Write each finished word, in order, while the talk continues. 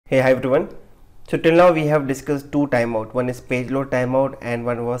Hey, hi everyone. So till now we have discussed two timeout. One is page load timeout and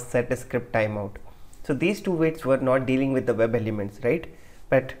one was set script timeout. So these two waits were not dealing with the web elements, right?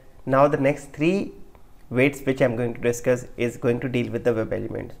 But now the next three waits which I'm going to discuss is going to deal with the web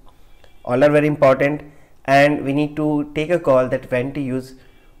elements. All are very important and we need to take a call that when to use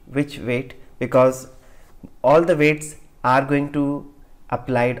which wait, because all the waits are going to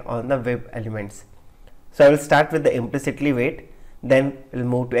applied on the web elements. So I will start with the implicitly wait, then we'll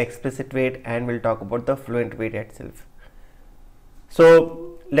move to explicit wait and we'll talk about the fluent wait itself.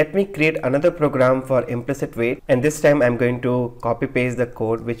 So let me create another program for implicit wait, and this time I'm going to copy paste the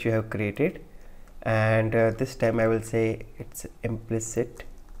code which you have created, and this time I will say it's implicit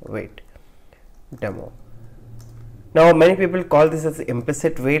wait demo. Now many people call this as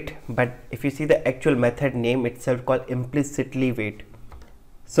implicit wait, but if you see the actual method name itself called implicitly wait.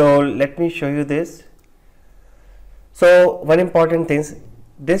 So let me show you this. So one important thing is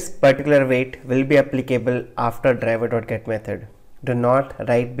this particular wait will be applicable after driver.get method. Do not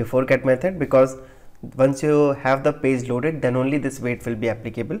write before get method, because once you have the page loaded, then only this wait will be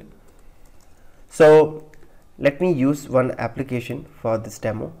applicable. So let me use one application for this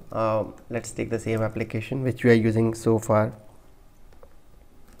demo. Let's take the same application which we are using so far,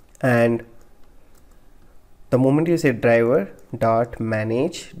 and the moment you say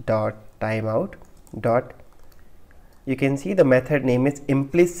driver.manage.timeout, you can see the method name is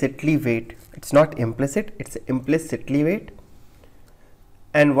implicitly wait. It's not implicit, it's implicitly wait.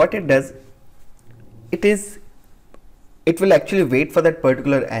 And what it does, it will actually wait for that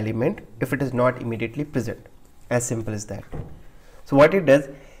particular element if it is not immediately present. As simple as that. So what it does,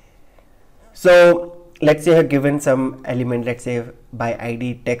 so let's say I have given some element, let's say by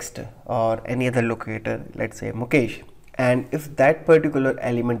ID text or any other locator, let's say Mukesh, and if that particular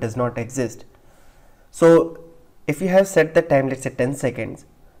element does not exist, so if you have set the time, let's say 10 seconds,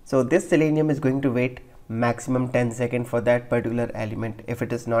 so this Selenium is going to wait maximum 10 seconds for that particular element if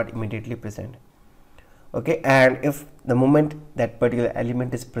it is not immediately present. Okay, and if the moment that particular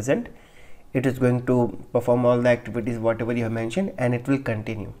element is present, it is going to perform all the activities whatever you have mentioned, and it will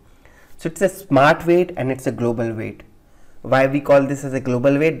continue. So it's a smart wait and it's a global wait. Why we call this as a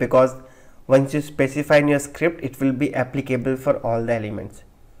global wait? Because once you specify in your script, it will be applicable for all the elements.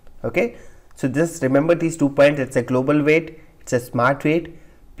 Okay, so just remember these 2 points. It's a global wait, it's a smart wait,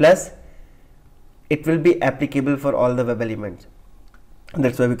 plus it will be applicable for all the web elements. And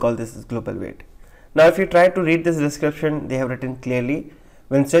that's why we call this as global wait. Now if you try to read this description, they have written clearly,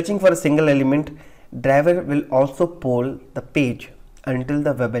 when searching for a single element, driver will also poll the page until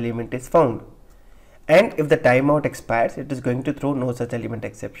the web element is found, and if the timeout expires, it is going to throw no such element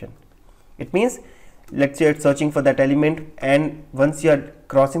exception. It means, let's say you're searching for that element, and once you are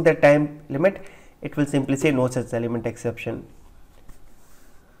crossing the time limit, it will simply say no such element exception.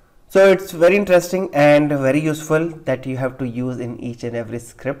 So it's very interesting and very useful that you have to use in each and every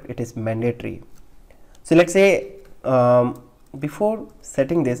script. It is mandatory. So let's say before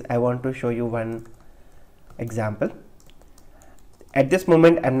setting this, I want to show you one example. At this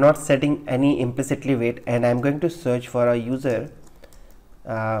moment, I'm not setting any implicitly wait, and I'm going to search for a user,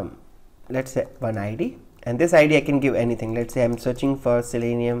 let's say one ID, and this ID I can give anything. Let's say I'm searching for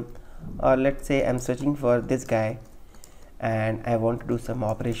Selenium, or let's say I'm searching for this guy and I want to do some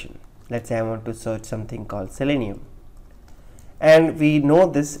operation. Let's say I want to search something called Selenium, and we know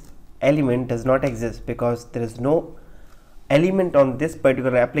this element does not exist because there is no element on this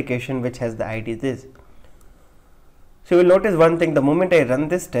particular application which has the ID this. So you will notice one thing, the moment I run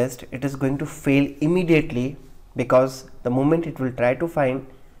this test, it is going to fail immediately, because the moment it will try to find,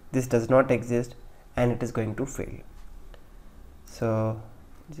 this does not exist and it is going to fail. So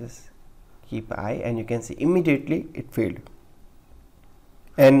just keep eye, and you can see immediately it failed,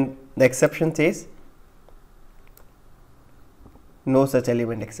 and the exception says no such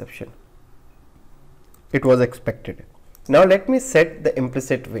element exception. It was expected. Now let me set the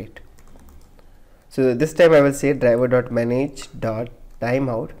implicit wait. So this time I will say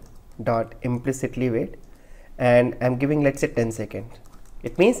driver.manage.timeout.implicitly wait, and I'm giving, let's say 10 seconds.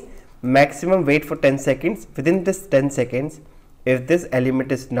 It means maximum wait for 10 seconds. Within this 10 seconds, if this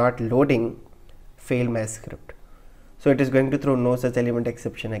element is not loading, fail my script. So it is going to throw no such element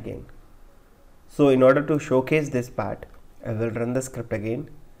exception again. So in order to showcase this part, I will run the script again,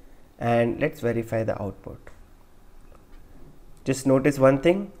 and let's verify the output. Just notice one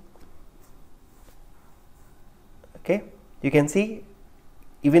thing. Okay, you can see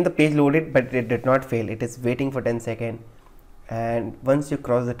even the page loaded, but it did not fail. It is waiting for 10 seconds, and once you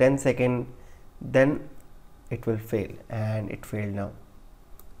cross the 10 second, then it will fail, and it failed now.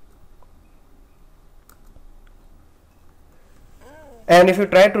 And if you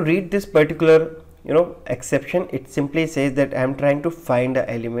try to read this particular exception, it simply says that I am trying to find an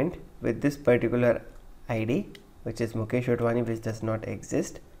element with this particular ID, which is Mukesh Otwani, which does not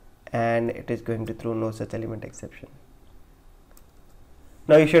exist, and it is going to throw no such element exception.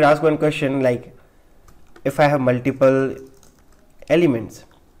 Now you should ask one question, like, if I have multiple elements,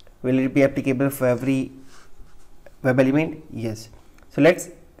 will it be applicable for every web element? Yes. So let's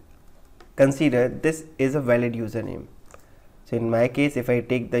consider this is a valid username. So in my case, if I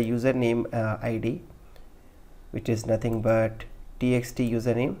take the username ID, which is nothing but txt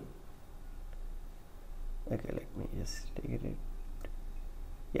username, okay, let me just take it,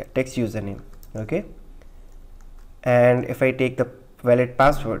 yeah, text username, okay, and if I take the valid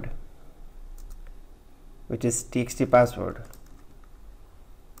password, which is txt password,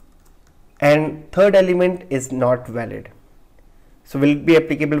 and third element is not valid, so will it be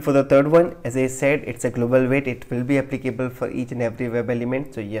applicable for the third one? As I said, it's a global weight, it will be applicable for each and every web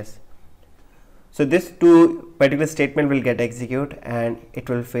element, so yes. So this two particular statement will get executed and it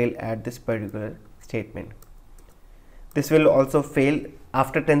will fail at this particular statement. This will also fail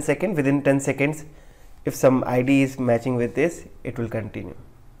after 10 seconds. Within 10 seconds, if some ID is matching with this, it will continue.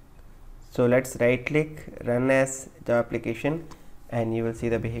 So let's right click, run as Java application, and you will see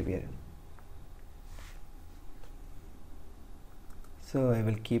the behavior. So I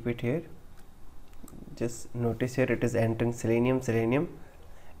will keep it here. Just notice here it is entering Selenium,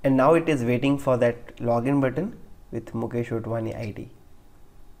 and now it is waiting for that login button with Mukesh Otwani ID,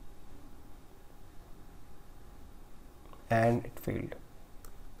 and it failed.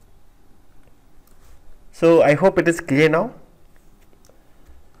 So I hope it is clear now.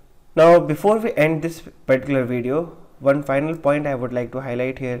 Now before we end this particular video, one final point I would like to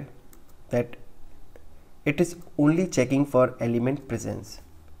highlight here, that it is only checking for element presence,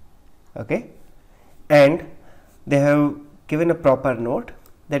 okay, and they have given a proper note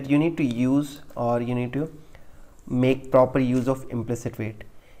that you need to use, or you need to make proper use of implicit weight.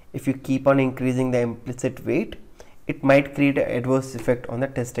 If you keep on increasing the implicit weight, it might create an adverse effect on the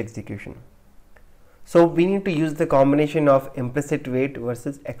test execution. So we need to use the combination of implicit weight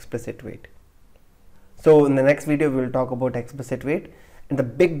versus explicit weight. So in the next video we will talk about explicit weight, and the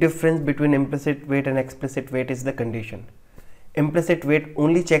big difference between implicit weight and explicit weight is the condition. Implicit weight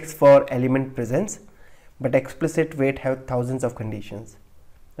only checks for element presence, but explicit weight have thousands of conditions.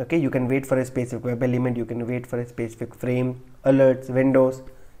 Okay, you can wait for a specific web element, you can wait for a specific frame, alerts, windows,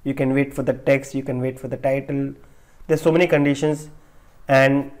 you can wait for the text, you can wait for the title. There's so many conditions,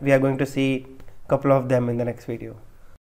 and we are going to see a couple of them in the next video.